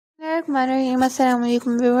Bismillahirrahmanirrahim.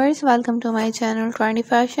 Assalamualaikum viewers. Welcome to my channel Trendy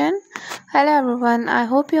Fashion. Hello everyone. I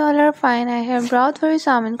hope you all are fine. I have brought for you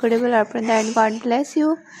some incredible upprint that God bless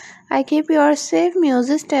you. I keep your safe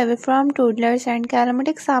music away from toddlers and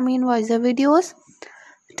calamatic Sami and voice videos.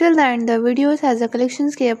 Till the end the videos has the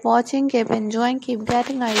collections. Keep watching, keep enjoying, keep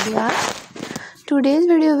getting ideas. Today's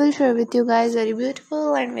video will share with you guys very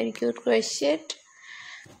beautiful and very cute crochet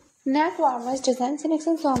neck warmers design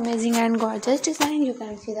selection. So amazing and gorgeous design. You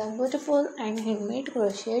can see the beautiful and handmade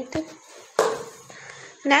crochet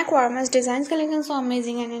neck warmers designs collection. So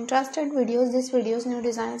amazing and interested videos. This videos new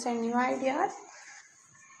designs and new ideas.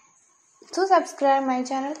 So subscribe my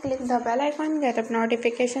channel, click the bell icon, get up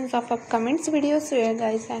notifications of upcoming videos. So yeah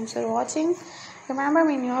guys, thanks for watching. Remember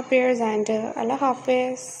me in your prayers and Allah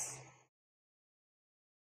Hafiz.